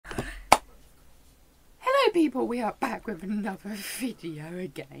People, we are back with another video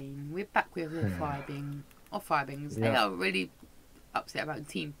again. We're back with the firebings. They Yeah. are really upset about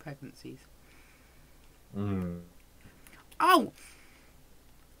teen pregnancies. Oh!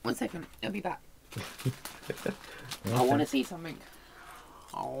 1 second, I'll be back. I want to see something.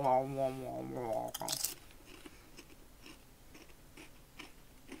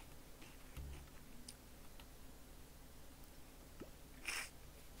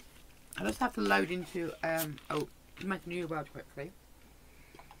 I just have to load into make a new world quickly.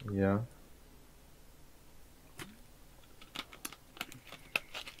 Yeah.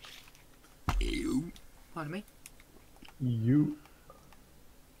 Pardon me. You.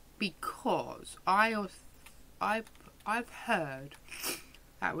 Because I've heard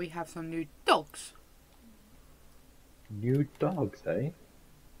that we have some new dogs, New dogs, eh?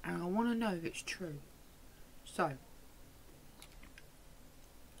 and I want to know if it's true. So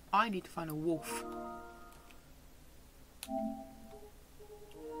I need to find a wolf.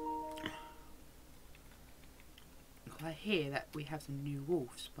 I hear that we have some new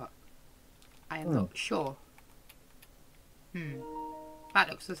wolves, but I am not sure. That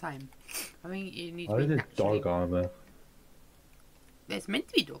looks the same. I think it needs to be Is it naturally. dog armor? There's meant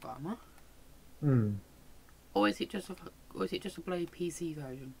to be dog armor, or is it just a bloody PC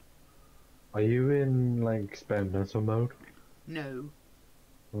version? Are you in like experimental mode? No.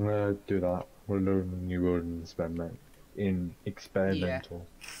 I'm gonna do that. We're learning new word in experimental.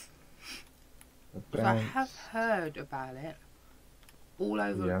 So I have heard about it all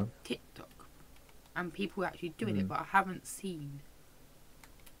over TikTok, and people actually doing it, but I haven't seen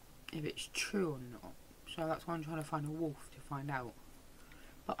if it's true or not. So that's why I'm trying to find a wolf to find out.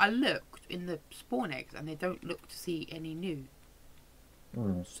 But I looked in the spawn eggs, and they don't look to see any new.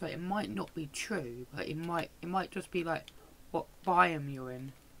 So it might not be true, but it might just be like what biome you're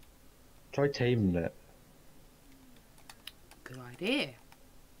in. Try taming it. Good idea.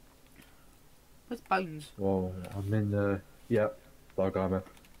 Where's Bones? Well, I'm in the dog armor.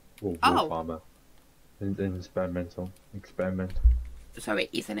 Or wolf armor. In experimental. So it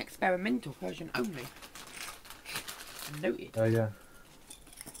is an experimental version only. Noted. Oh yeah.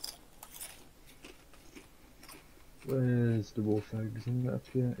 Where's the wolf eggs in that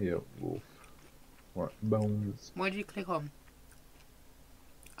here? Yeah, wolf. Right, bones. Where did you click on?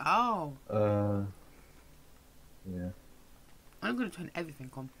 Oh. Yeah. I'm going to turn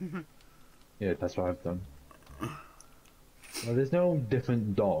everything on. Yeah, that's what I've done. Well, there's no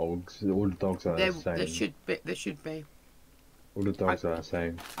different dogs. All the dogs are the same. There should be. All the dogs are the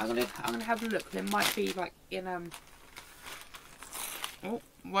same. I'm gonna have a look. There might be like in Oh,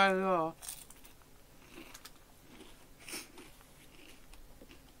 where they are.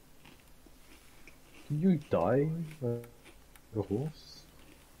 Can you dye the horse?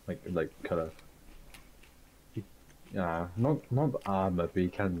 Like colour? Yeah, not armor, but you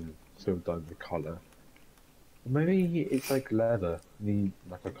can still dye the colour. Maybe it's like leather,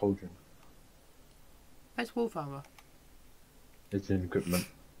 like a cauldron. Where's wolf armor? It's in equipment.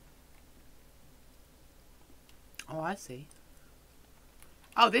 Oh, I see.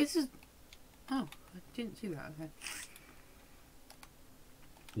 Oh, this is. Oh, I didn't see that. Okay.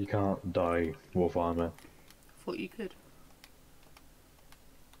 You can't dye wolf armor. I thought you could.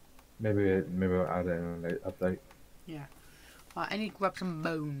 Maybe I'll add it in a late update. Yeah. Right, I need to grab some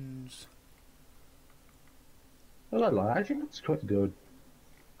bones. I don't like. I think that's quite good.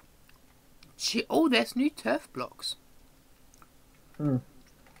 Oh, there's new turf blocks. I'm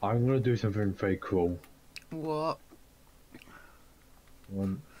gonna do something very cool. What?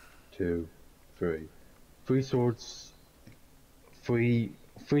 1, 2, 3. 3 swords. 3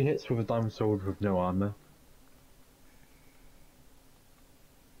 hits with a diamond sword with no armor.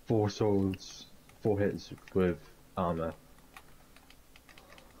 4 swords. 4 hits with armor.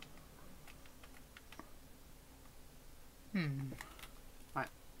 Right.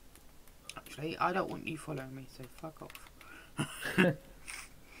 Actually, I don't want you following me, so fuck off.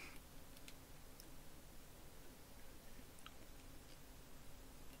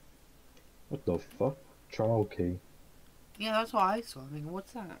 What the fuck? Trial key. Yeah, that's what I saw. I mean,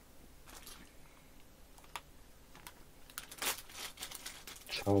 what's that?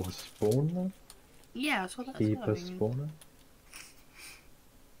 Trial spawner? Yeah, I saw that. Keeper spawner?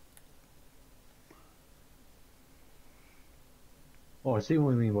 Oh, I see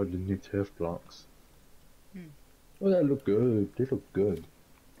what you mean by the new turf blocks. Oh, they look good. They look good.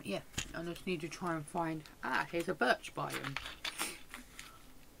 Yeah, I just need to try and find. Ah, here's a birch biome.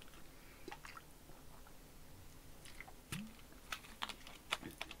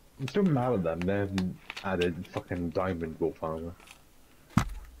 I'm still mad at them. They haven't added fucking diamond wolf armor.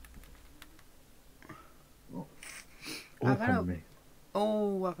 Oh, found me.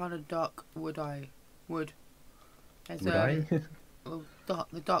 Oh, I found a dark wood. There's Would I?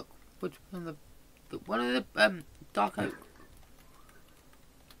 the dark wood from one of the dark oak.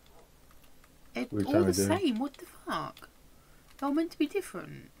 It's Which all am I the doing? same. What the fuck? They're all meant to be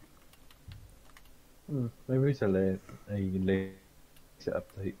different. Maybe it's a later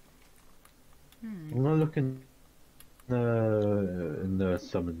update. I'm not looking in the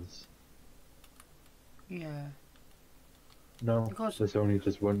summons. Yeah. No, Because there's only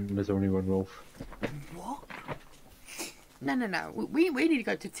just one. There's only one wolf. what? No. We need to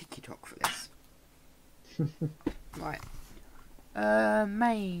go to TikTok for this. Right.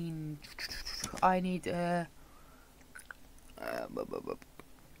 Main. I need nope.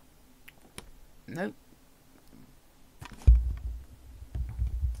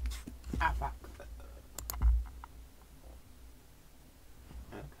 Ah, fuck.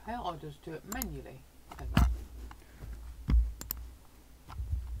 Okay, I'll just do it manually.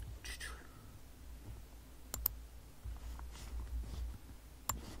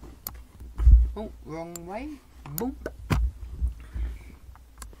 Oh, wrong way. Boom.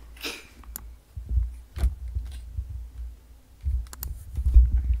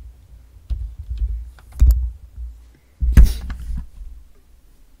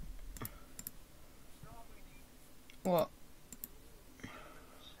 What?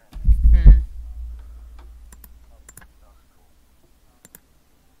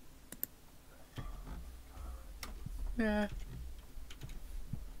 Yeah.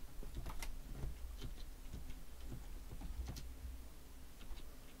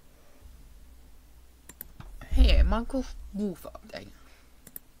 Here, Minecraft Wolf update.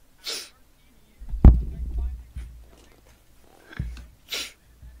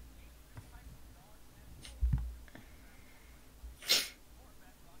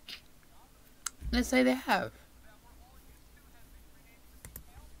 Let's say they have.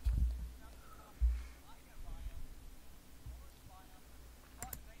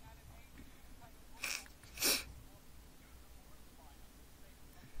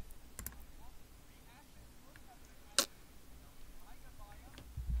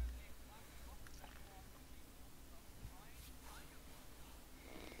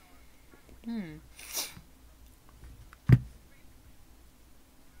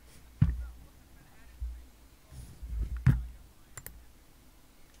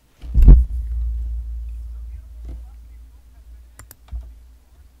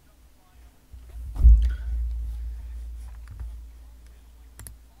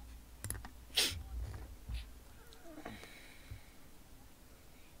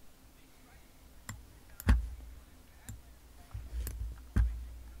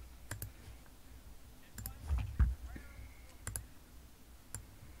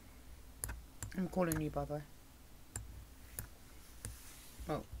 I'm calling you, by the way.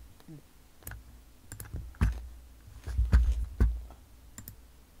 Oh.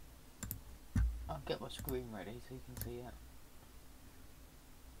 I'll get my screen ready so you can see it.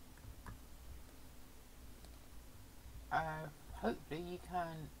 Hopefully you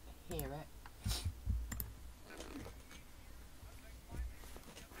can hear it.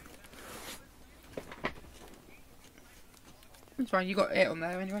 It's fine, you got it on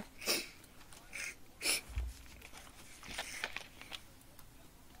there anyway.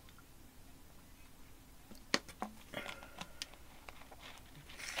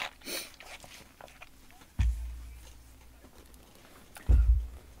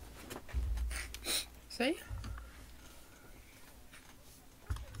 See?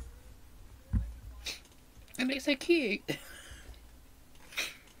 It looks so cute.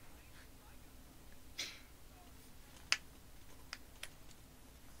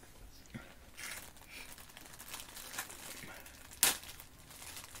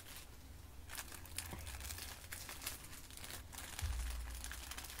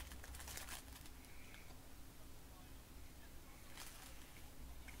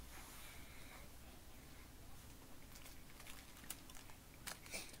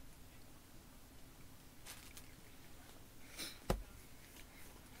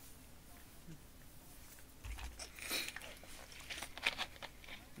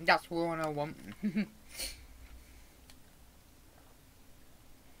 That's what I want.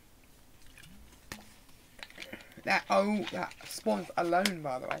 that spawns alone,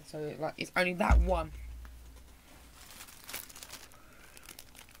 by the way. So like, it's only that one.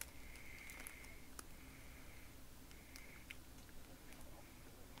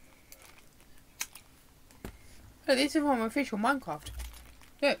 Look, this is from official Minecraft.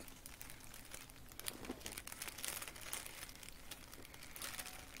 Look.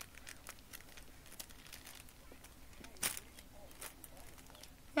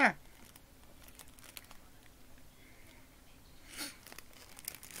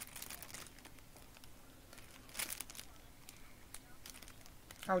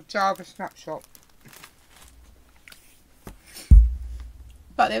 Oh, Java snapshot.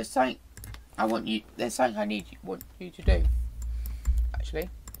 But there's something there's something I want you to do, actually,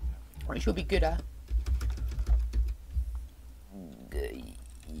 which you'll be good at.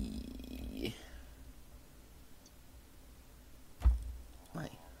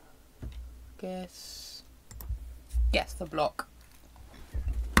 Wait. Guess the block.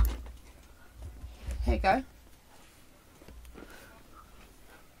 Here you go.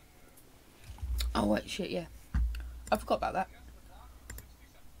 Oh wait, shit, yeah. I forgot about that.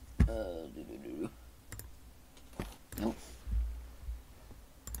 Nope.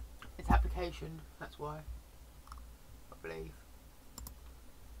 It's application, that's why. I believe.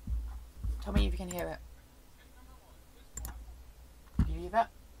 Tell me if you can hear it. Can you hear that?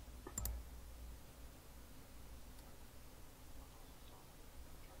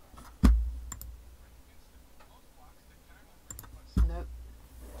 Nope.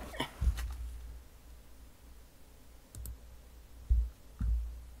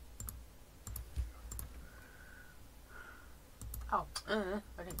 Oh,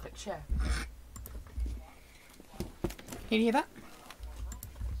 I didn't click share. Can you hear that?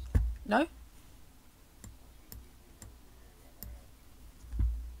 No?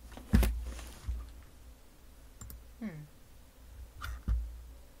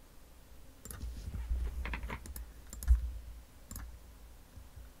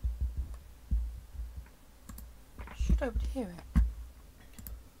 Should be able to hear it.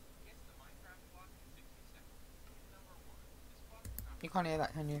 You can't hear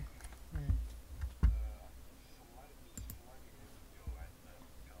that, can you?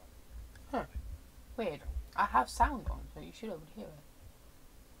 Huh. Weird. I have sound on, so you should be able to hear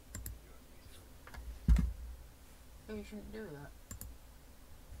it. Maybe you shouldn't do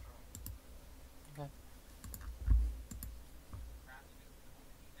that.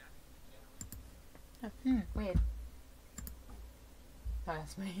 Okay. Weird. No,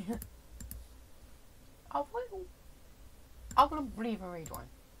 that's me. I'm gonna leave and read one.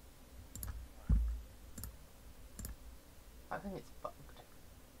 I think it's bugged.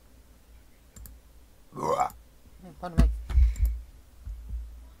 Pardon me.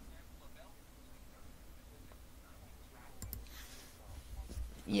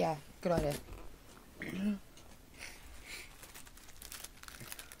 Yeah, good idea.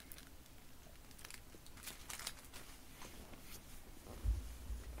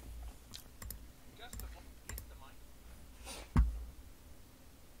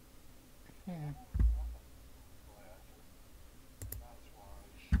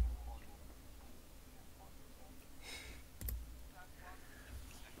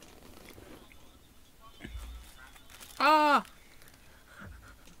 Ah!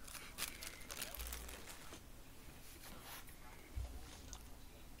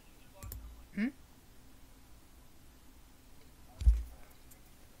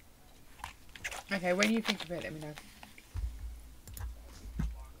 Okay, when you think of it, let me know.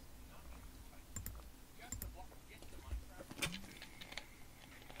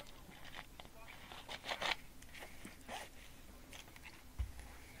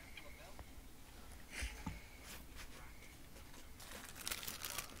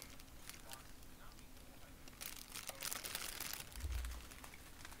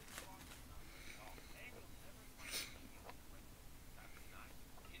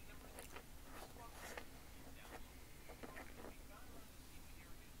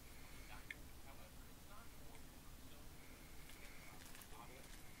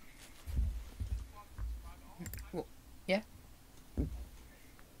 Well, yeah.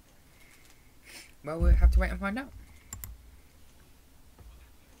 Well, we'll have to wait and find out.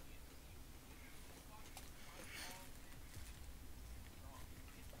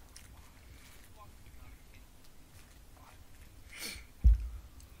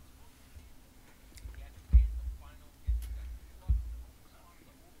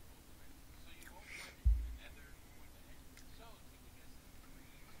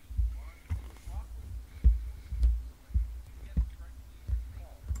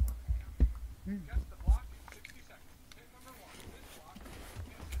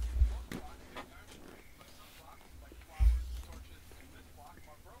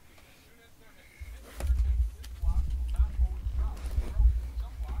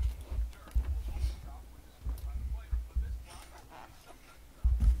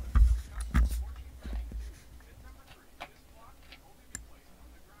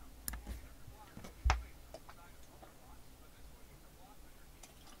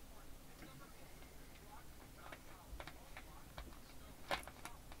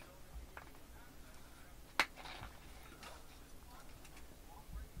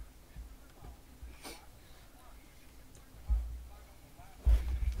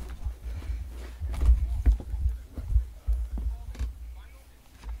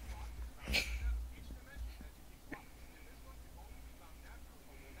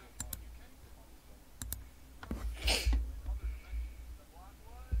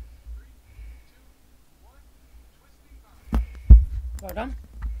 Well done.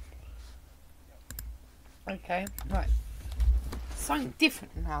 Okay, right. Something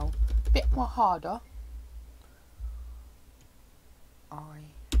different now. A bit more harder.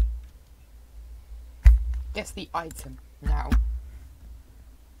 Guess the item now.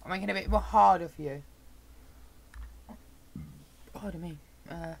 I'm making it a bit more harder for you. Pardon me.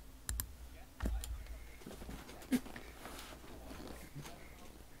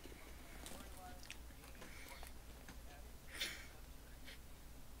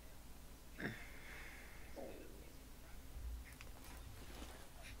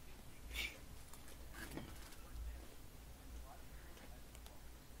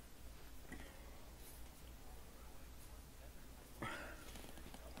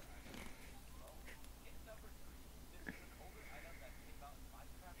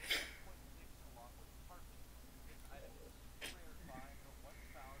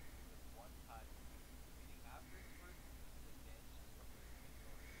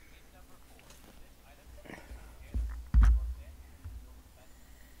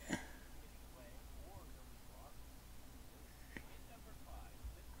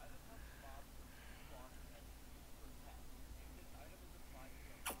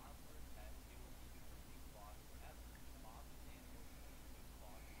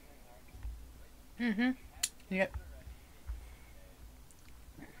 Yep.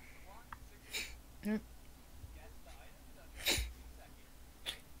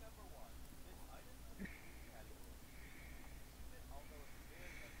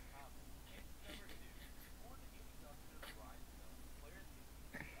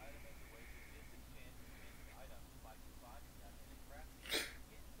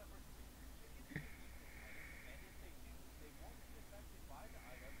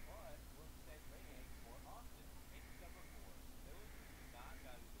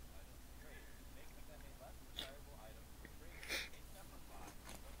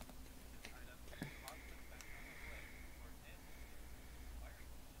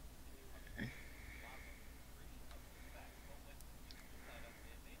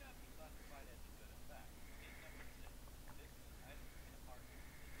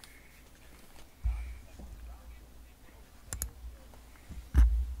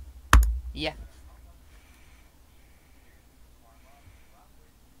 Yeah.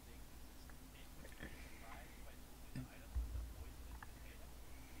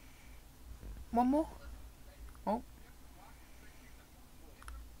 One more? Oh.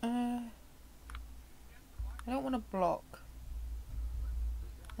 I don't want to block.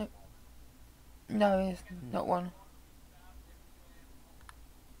 No, no, it's not one.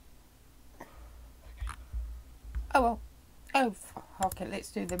 Oh well. Oh, okay,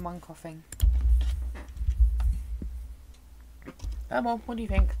 let's do the Minecraft thing. Come on, what do you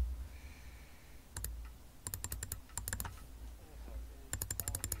think?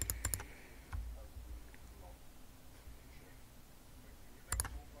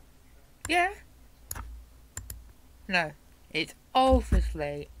 Yeah? No, it's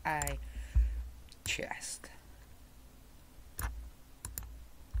obviously a chest.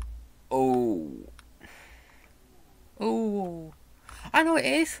 Oh. Oh. I know what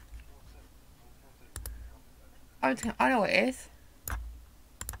it is. I know what it is.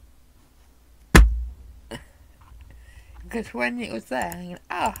 Because when it was there, I'm thinking,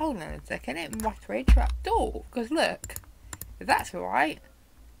 oh, hold on a second, it must be a trapdoor. Because look, if that's right,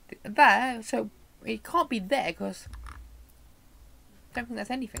 there, so it can't be there because I don't think that's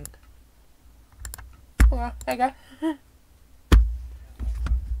anything. Well, there you go.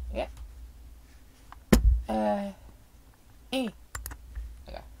 Yeah. There you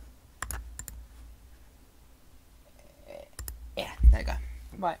go. Yeah, there you go.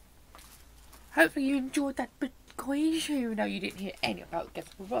 Right. Hopefully you enjoyed that bit quiz, even though you didn't hear any about guess,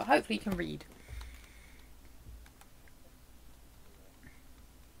 but hopefully you can read.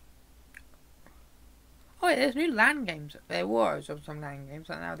 Oh, yeah, there's new land games. There was some land games,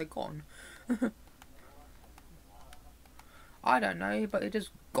 and now they're gone. I don't know, but they're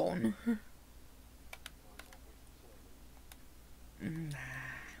just gone.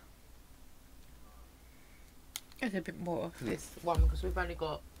 There's a bit more of this one because we've only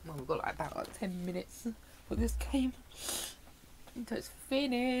got, well, we've got like about like 10 minutes for this game until it's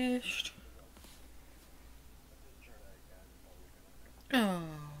finished. Oh,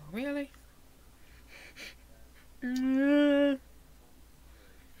 really?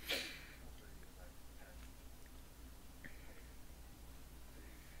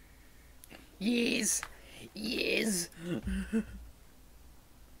 Yes, yes.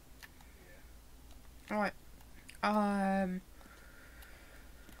 Alright.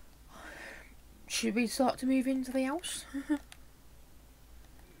 Should we start to move into the house?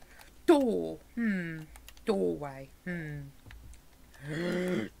 Door. Doorway.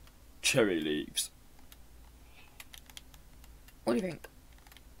 Cherry leaves. What do you think?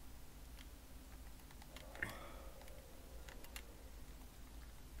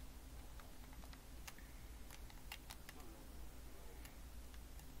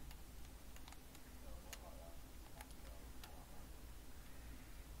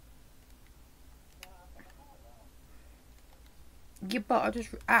 Yeah, but I just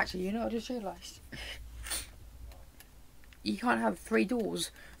actually, you know, I just realised you can't have 3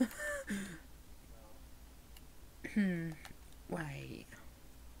 doors. Wait.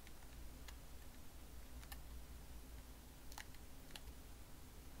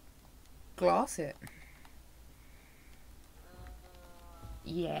 Glass it.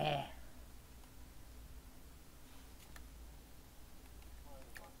 Yeah.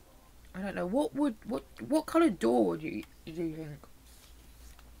 I don't know. What colour door would you think?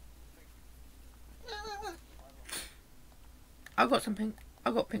 I got some pink. I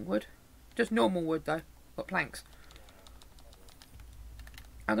got pink wood. Just normal wood though. Got planks.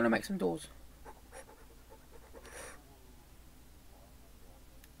 I'm gonna make some doors.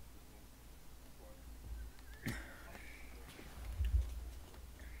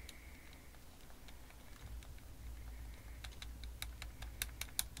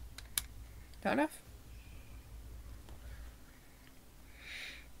 That enough?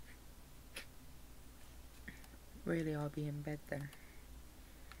 Really, I'll be in bed then.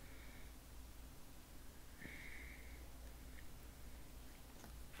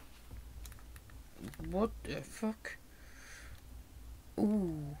 What the fuck?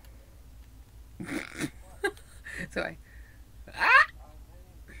 Ooh. Sorry. Ah!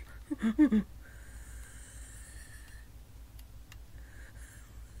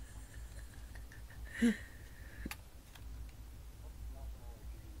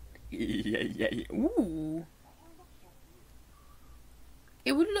 Yeah. Ooh.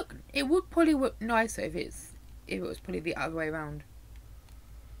 It would probably look nicer if it was probably the other way around.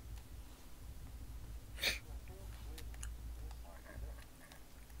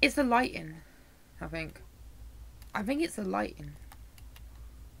 It's the lighting, I think. I think it's the lighting.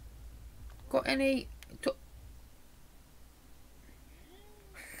 Got any...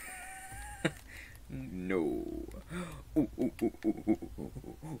 No. Ooh.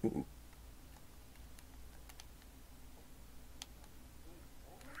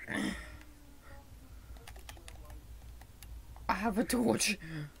 I have a torch.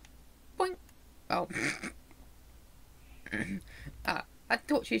 Boink. Oh. A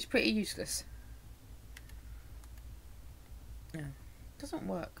torch is pretty useless. No. Doesn't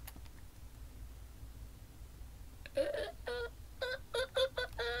work.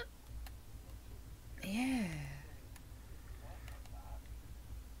 Yeah.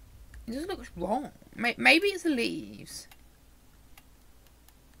 It just looks wrong. Maybe it's the leaves.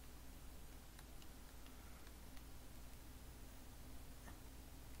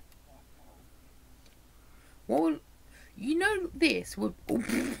 Well, you know, this would... Oh,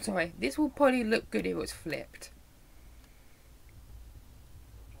 sorry. This will probably look good if it was flipped.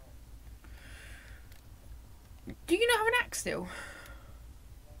 Do you not have an axe still?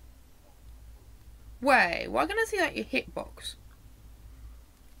 Wait, well, I'm gonna see like your hitbox.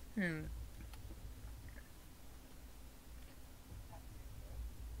 No.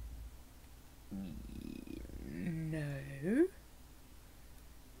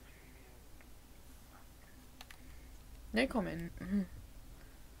 No comment.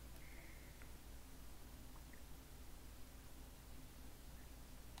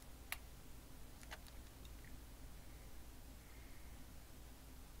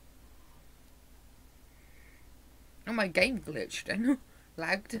 Oh, my game glitched and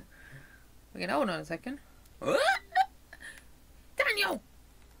lagged. Okay, hold on a second. Daniel!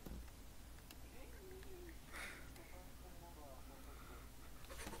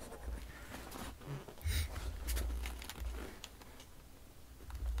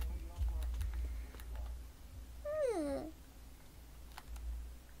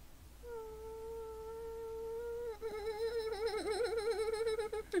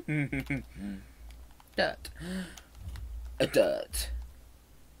 Dirt. Dirt.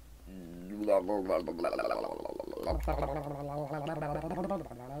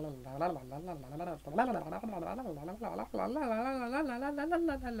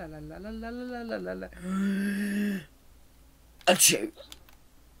 Achoo.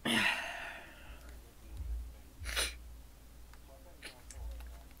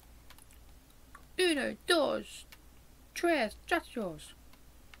 Uno, dos, tres, chachos.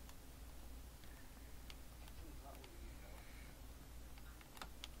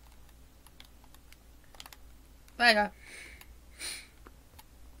 There you go.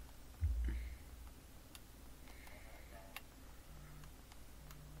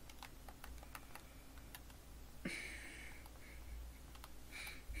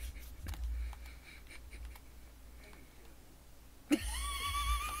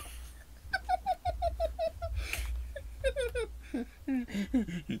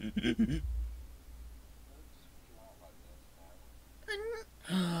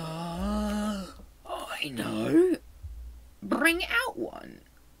 I know. Bring out one.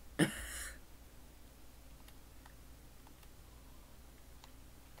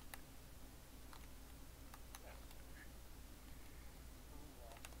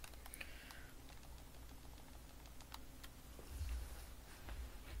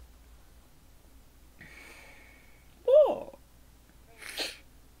 What?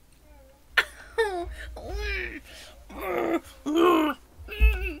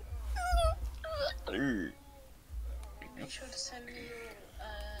 Make sure to send me your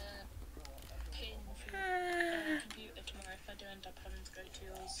pin for your computer tomorrow if I do end up having to go to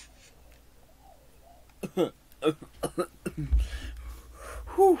yours.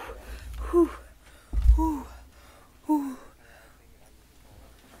 Whew, whew, whew, whew.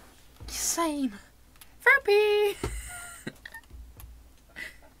 Same. Therapy.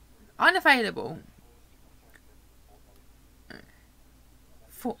 Unavailable.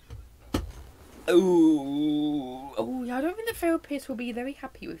 For. Oh, yeah, I don't think the therapist will be very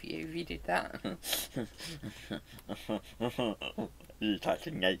happy with you if you did that. She's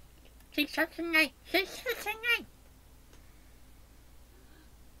touching me. She's touching me. She's touching me.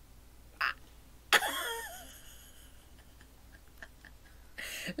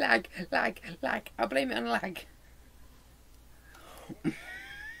 Lag. I blame it on lag.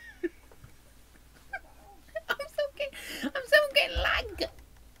 I'm still getting lag.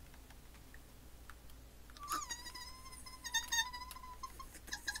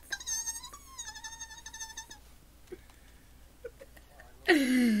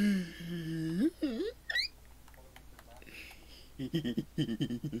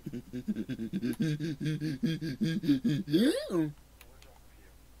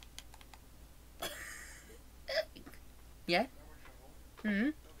 Yeah?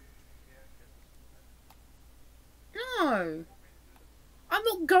 No. I'm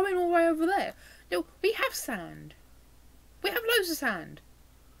not going all the way over there. No, we have sand. We have loads of sand.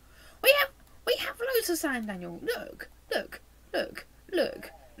 We have loads of sand, Daniel. Look.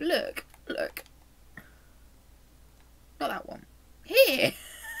 Not that one. Here.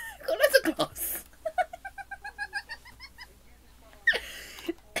 Got loads of glass.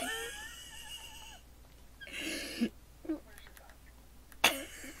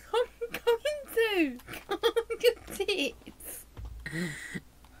 I'm going to. Look at it.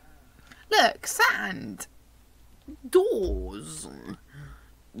 Look, sand. Doors.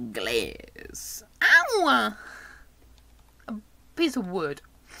 Glass. Ow! A piece of wood.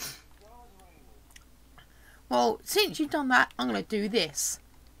 Well, since you've done that, I'm going to do this.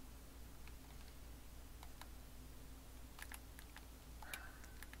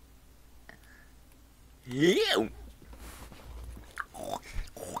 Yeah.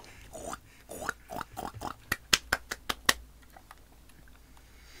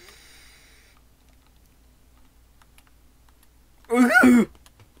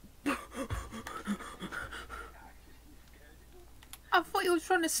 I thought you were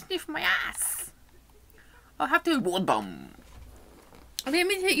trying to sniff my ass. I'll have to do bum. I didn't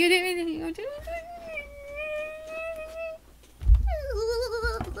mean to. You didn't mean to.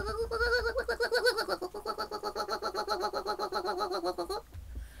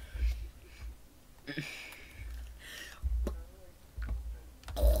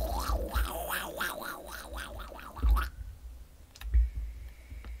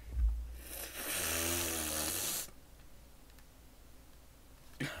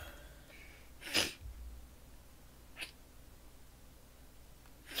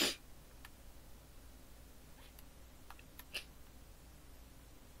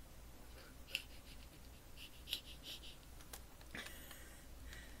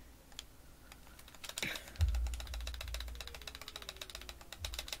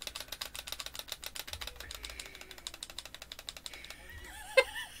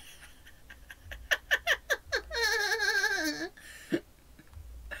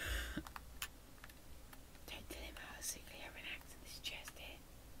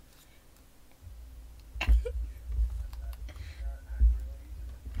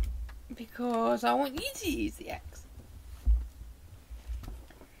 Because I want you to use the axe.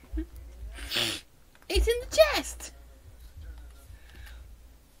 It's in the chest.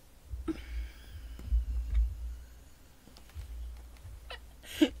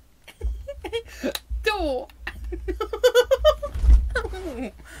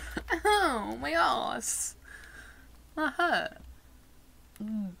 ass. That hurt.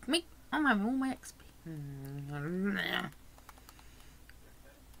 Me, I'm having all my XP.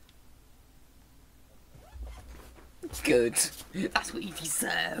 Good. That's what you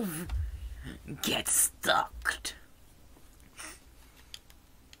deserve. Get stuck.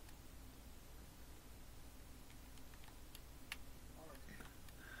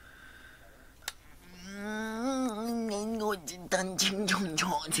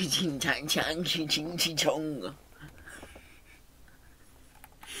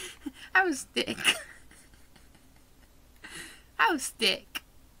 Arrow stick. Arrow stick.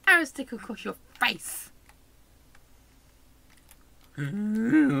 Arrow stick across your face.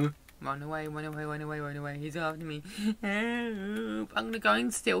 Run away, run away, run away, run away. He's after me. Help. I'm gonna go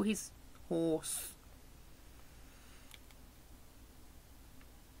and steal his horse.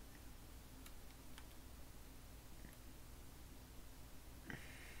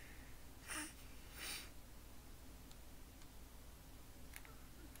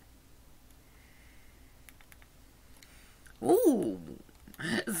 Ooh,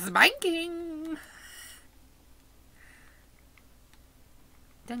 spanking.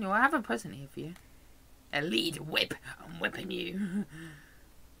 Daniel, I have a present here for you. A lead whip. I'm whipping you.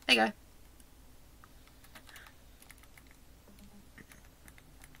 There you go.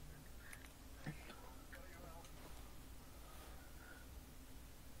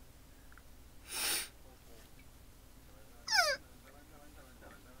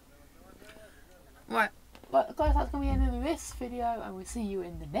 Right. Well, guys, that's going to be the end of this video, and we'll see you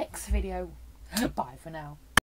in the next video. Bye for now.